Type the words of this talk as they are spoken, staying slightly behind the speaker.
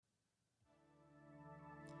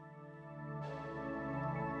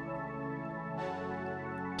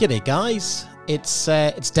G'day guys,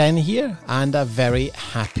 it's Den here, and a very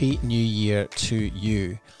happy new year to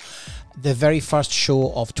you. The very first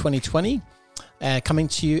show of 2020, coming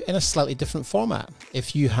to you in a slightly different format.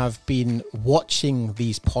 If you have been watching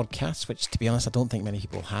these podcasts, which to be honest I don't think many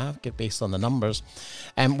people have, based on the numbers,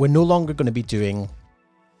 we're no longer going to be doing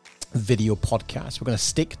video podcasts. We're going to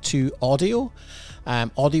stick to audio.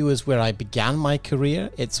 Audio is where I began my career.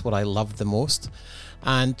 It's what I love the most.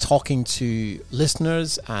 And talking to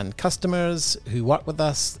listeners and customers who work with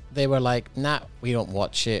us, they were like, nah, we don't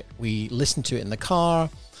watch it. We listen to it in the car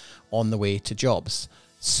on the way to jobs.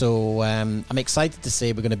 So I'm excited to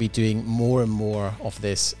say we're going to be doing more and more of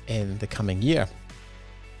this in the coming year.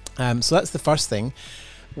 So that's the first thing.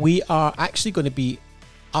 We are actually going to be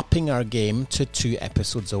upping our game to 2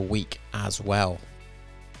 episodes a week as well.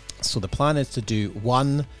 So the plan is to do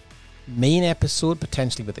one main episode,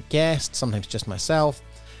 potentially with a guest, sometimes just myself,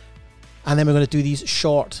 and then we're going to do these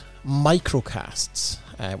short microcasts,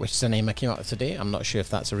 which is a name I came up with today. I'm not sure if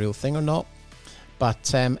that's a real thing or not,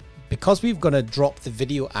 but because we're going to drop the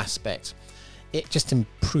video aspect, it just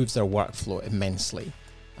improves our workflow immensely,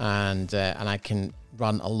 and I can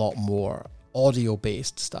run a lot more audio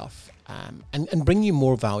based stuff, and bring you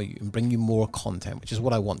more value and bring you more content, which is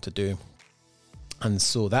what I want to do. And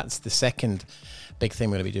so that's the second big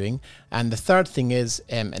thing we're going to be doing. And the third thing is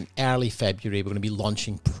in early February, we're going to be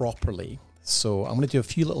launching properly. So I'm going to do a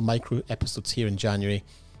few little micro episodes here in January.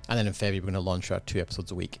 And then in February, we're going to launch our 2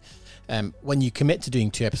 episodes a week. When you commit to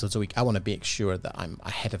doing 2 episodes a week, I want to make sure that I'm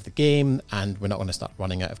ahead of the game and we're not going to start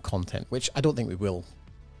running out of content, which I don't think we will.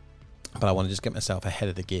 But I want to just get myself ahead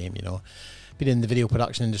of the game, you know. Been in the video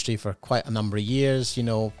production industry for quite a number of years, you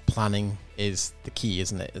know. Planning is the key,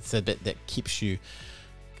 isn't it? It's the bit that keeps you,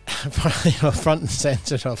 front and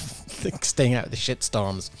center of staying out of the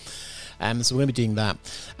shitstorms. So we're going to be doing that.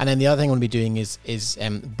 And then the other thing I'm going to be doing is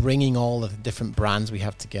bringing all of the different brands we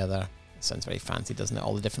have together. It sounds very fancy, doesn't it?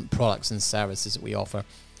 All the different products and services that we offer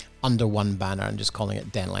under one banner and just calling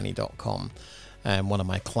it denlenny.com. One of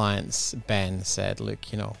my clients, Ben, said,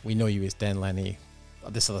 look, you know, we know you as Den Lenny.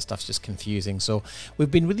 This other stuff's just confusing. So we've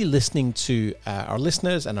been really listening to our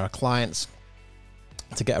listeners and our clients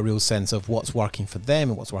to get a real sense of what's working for them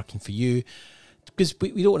and what's working for you, because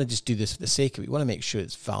we don't want to just do this for the sake of it. We want to make sure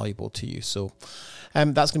it's valuable to you. So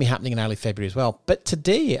that's going to be happening in early February as well. But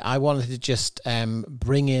today I wanted to just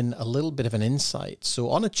bring in a little bit of an insight. So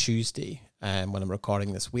on a Tuesday, when I'm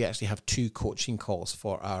recording this, we actually have 2 coaching calls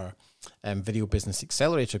for our Video Business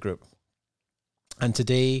Accelerator group. And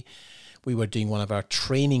today we were doing one of our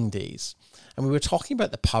training days, and we were talking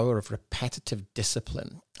about the power of repetitive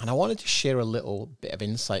discipline. And I wanted to share a little bit of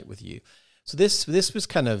insight with you. So this was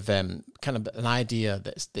kind of an idea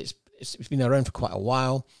that's it's been around for quite a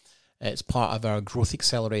while. It's part of our Growth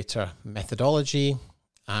Accelerator methodology,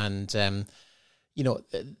 and you know,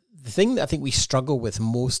 the thing that I think we struggle with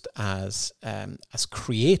most as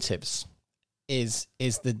creatives is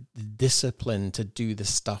the discipline to do the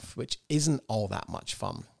stuff which isn't all that much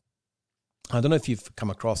fun. I don't know if you've come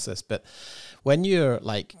across this, but when you're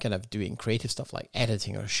like kind of doing creative stuff like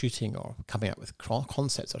editing or shooting or coming up with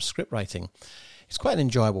concepts or script writing, it's quite an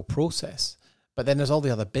enjoyable process. But then there's all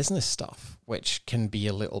the other business stuff, which can be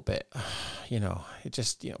a little bit, you know, it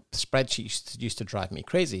just, you know, spreadsheets used to drive me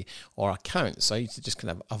crazy, or accounts. So I used to just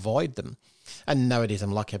kind of avoid them. And nowadays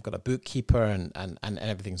I'm lucky I've got a bookkeeper and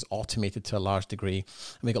everything's automated to a large degree.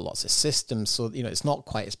 And we've got lots of systems. So, you know, it's not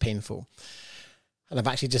quite as painful. And I've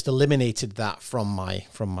actually just eliminated that from my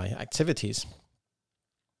activities.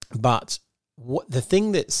 But the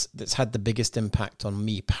thing that's had the biggest impact on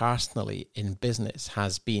me personally in business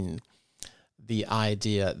has been the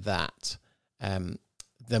idea that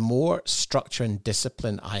the more structure and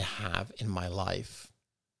discipline I have in my life,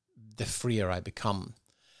 the freer I become,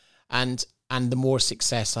 and the more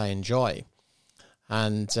success I enjoy.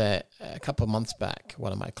 And a couple of months back,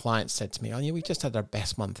 one of my clients said to me, "Oh, yeah, we just had our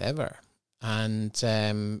best month ever." And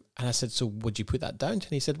I said, "So would you put that down to?"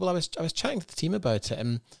 And he said, "Well, I was chatting to the team about it,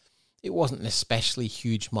 and it wasn't an especially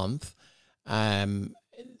huge month.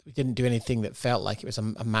 We didn't do anything that felt like it was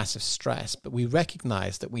a massive stress, but we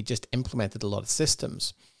recognized that we just implemented a lot of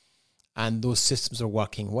systems, and those systems are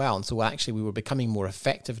working well. And so actually we were becoming more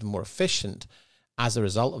effective and more efficient as a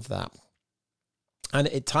result of that." And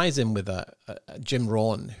it ties in with Jim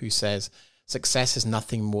Rohn, who says, success is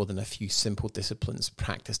nothing more than a few simple disciplines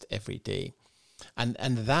practiced every day. And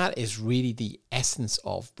that is really the essence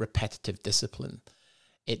of repetitive discipline.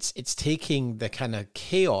 It's taking the kind of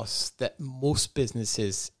chaos that most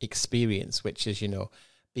businesses experience, which is, you know,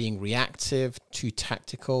 being reactive, too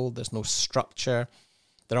tactical, there's no structure.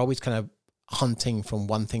 They're always kind of hunting from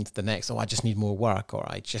one thing to the next. Oh, I just need more work, or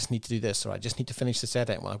I just need to do this, or I just need to finish this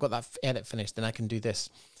edit. When I've got that edit finished, then I can do this.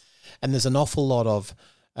 And there's an awful lot of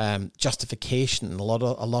justification, an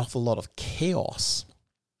awful lot of chaos.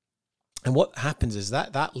 And what happens is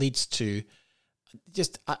that leads to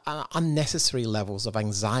just unnecessary levels of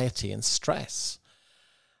anxiety and stress.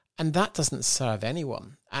 And that doesn't serve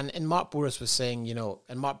anyone. And Mark Bouris was saying,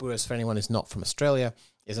 and Mark Bouris, for anyone who's not from Australia,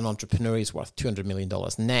 is an entrepreneur. He's worth $200 million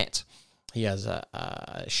net. He has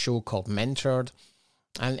a show called Mentored.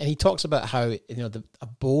 And he talks about how, a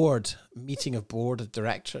board of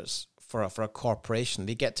directors for a corporation,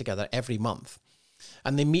 they get together every month.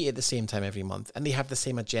 And they meet at the same time every month. And they have the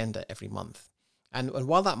same agenda every month. And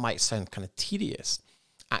while that might sound kind of tedious,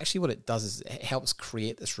 actually what it does is it helps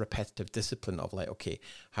create this repetitive discipline of like, okay,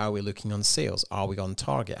 how are we looking on sales? Are we on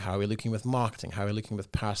target? How are we looking with marketing? How are we looking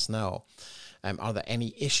with personnel? Are there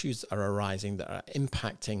any issues that are arising that are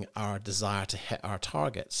impacting our desire to hit our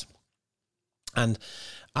targets? And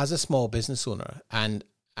as a small business owner, and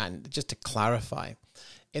just to clarify,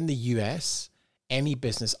 in the US, any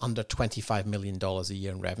business under $25 million a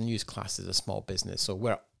year in revenue is classed as a small business. So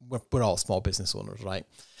we're all small business owners, right?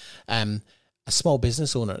 As small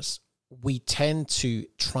business owners, we tend to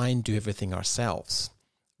try and do everything ourselves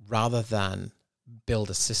rather than build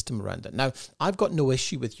a system around it. Now, I've got no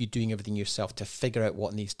issue with you doing everything yourself to figure out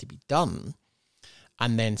what needs to be done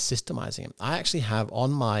and then systemizing it. I actually have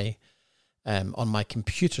on my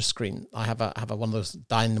computer screen, I have one of those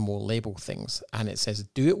dynamo label things, and it says,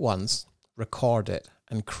 do it once, record it,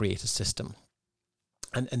 and create a system.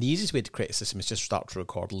 And the easiest way to create a system is just start to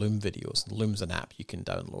record Loom videos. Loom's an app you can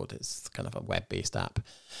download. It's kind of a web-based app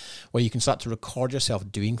where you can start to record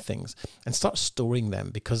yourself doing things and start storing them.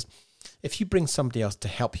 Because if you bring somebody else to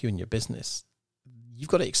help you in your business, you've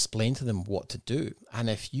got to explain to them what to do. And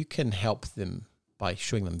if you can help them by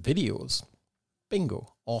showing them videos,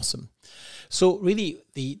 bingo, awesome. So really,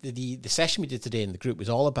 the session we did today in the group was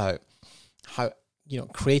all about how,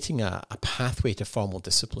 creating a pathway to formal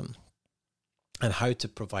discipline and how to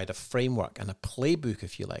provide a framework and a playbook,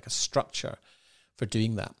 if you like, a structure for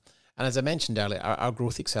doing that. And as I mentioned earlier, our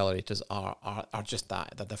growth accelerators are just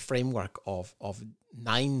that. They're the framework of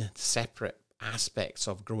 9 separate aspects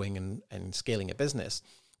of growing and scaling a business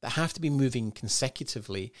that have to be moving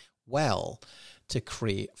consecutively well to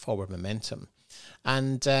create forward momentum.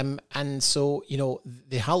 And so,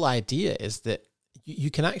 the whole idea is that you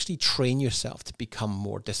can actually train yourself to become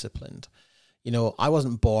more disciplined. I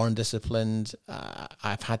wasn't born disciplined.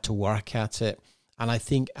 I've had to work at it. And I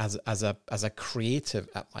think as a creative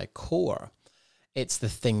at my core, it's the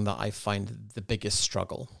thing that I find the biggest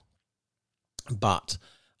struggle. But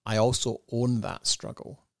I also own that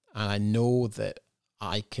struggle. And I know that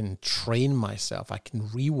I can train myself. I can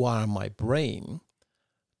rewire my brain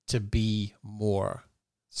to be more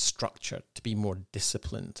structured, to be more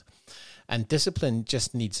disciplined. And discipline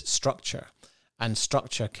just needs structure. And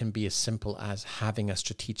structure can be as simple as having a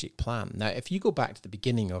strategic plan. Now, if you go back to the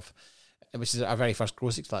beginning of, which is our very first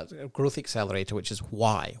growth accelerator, which is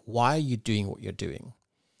why. Why are you doing what you're doing?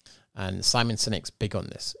 And Simon Sinek's big on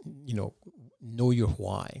this. Know your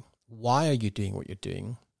why. Why are you doing what you're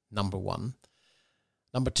doing? Number 1.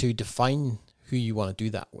 Number 2, define who you want to do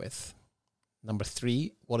that with. Number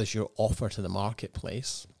 3, what is your offer to the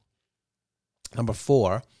marketplace? Number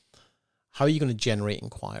 4, how are you going to generate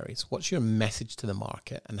inquiries? What's your message to the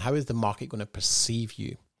market? And how is the market going to perceive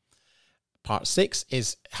you? Part 6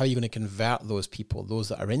 is how are you going to convert those people, those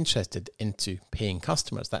that are interested, into paying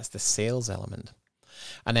customers? That's the sales element.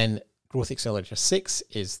 And then Growth Accelerator 6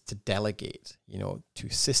 is to delegate, to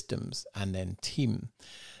systems and then team.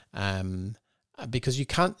 Because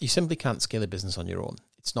you simply can't scale a business on your own.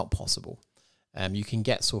 It's not possible. You can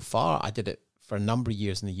get so far. I did it for a number of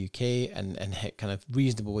years in the UK and hit kind of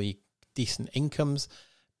reasonably decent incomes,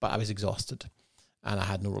 but I was exhausted and I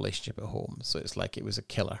had no relationship at home. So it's like it was a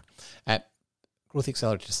killer. Growth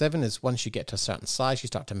Accelerator 7 is once you get to a certain size, you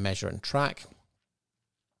start to measure and track.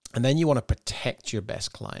 And then you want to protect your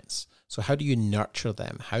best clients. So how do you nurture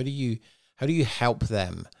them? How do you help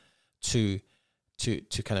them to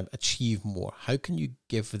kind of achieve more? How can you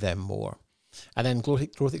give them more? And then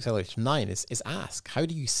Growth Accelerator 9 is ask. How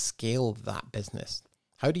do you scale that business?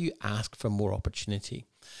 How do you ask for more opportunity?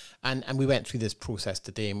 And we went through this process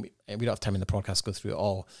today, and we don't have time in the podcast to go through it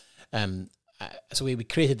all. So we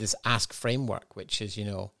created this ask framework, which is,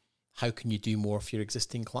 how can you do more for your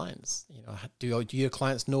existing clients? Do your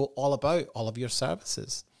clients know all about all of your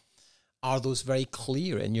services? Are those very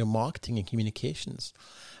clear in your marketing and communications?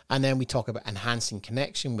 And then we talk about enhancing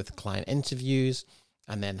connection with client interviews,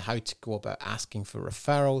 and then how to go about asking for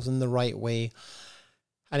referrals in the right way.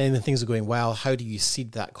 And then when things are going well, how do you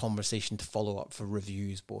seed that conversation to follow up for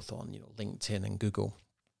reviews, both on LinkedIn and Google?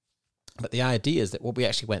 But the idea is that what we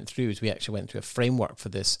actually went through is we actually went through a framework for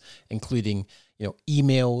this, including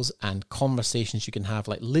emails and conversations you can have,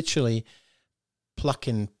 like literally plug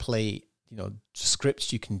and play,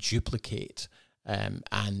 scripts you can duplicate, and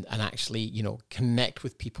actually connect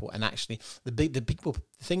with people. And actually the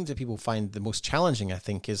things that people find the most challenging, I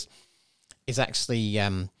think, is actually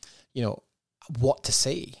what to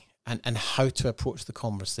say and how to approach the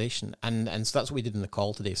conversation. And so that's what we did in the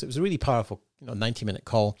call today. So it was a really powerful 90-minute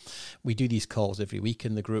call. We do these calls every week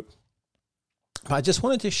in the group. But I just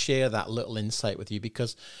wanted to share that little insight with you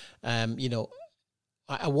because I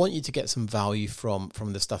want you to get some value from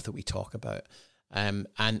the stuff that we talk about.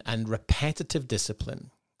 And repetitive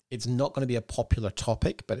discipline. It's not going to be a popular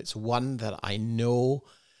topic, but it's one that I know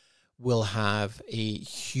will have a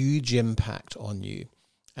huge impact on you.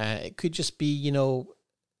 It could just be,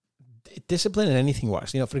 discipline in anything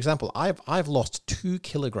works. For example, I've lost 2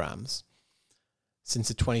 kilograms since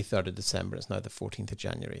the 23rd of December. It's now the 14th of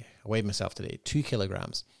January. I weighed myself today, 2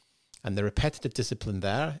 kilograms. And the repetitive discipline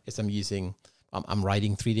there is I'm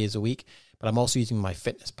riding 3 days a week, but I'm also using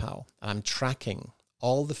MyFitnessPal, and I'm tracking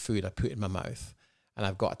all the food I put in my mouth, and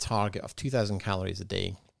I've got a target of 2,000 calories a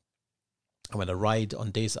day. And when I ride,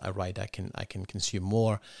 on days that I ride, I can consume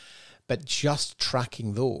more. But just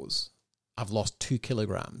tracking those, I've lost 2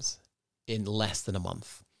 kilograms in less than a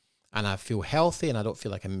month. And I feel healthy, and I don't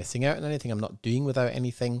feel like I'm missing out on anything. I'm not doing without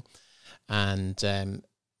anything. And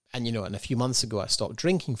a few months ago, I stopped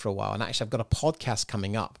drinking for a while. And actually, I've got a podcast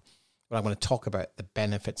coming up where I'm going to talk about the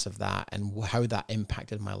benefits of that and how that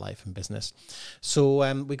impacted my life and business.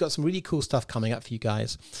 So we've got some really cool stuff coming up for you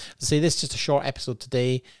guys. To say this is just a short episode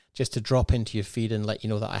today, just to drop into your feed and let you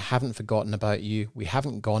know that I haven't forgotten about you. We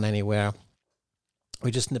haven't gone anywhere.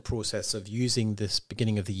 We're just in the process of using this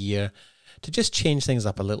beginning of the year to just change things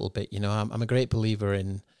up a little bit. I'm a great believer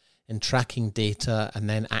in tracking data and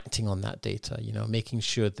then acting on that data, making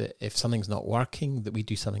sure that if something's not working, that we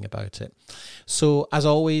do something about it. So as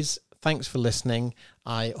always, thanks for listening.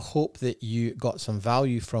 I hope that you got some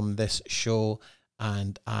value from this show,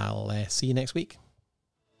 and I'll see you next week.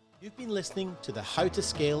 You've been listening to the How to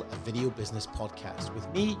Scale a Video Business podcast with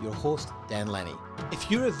me, your host, Dan Lenny.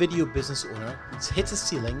 If you're a video business owner who's hit a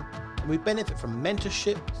ceiling and we benefit from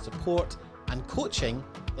mentorship, support, and coaching,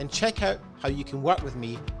 then check out how you can work with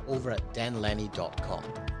me over at danlenny.com.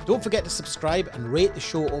 Don't forget to subscribe and rate the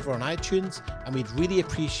show over on iTunes, and we'd really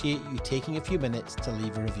appreciate you taking a few minutes to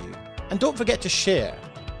leave a review. And don't forget to share.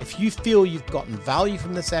 If you feel you've gotten value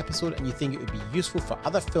from this episode and you think it would be useful for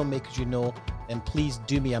other filmmakers then please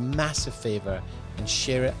do me a massive favor and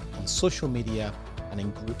share it on social media and in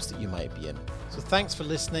groups that you might be in. So thanks for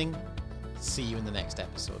listening. See you in the next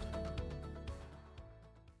episode.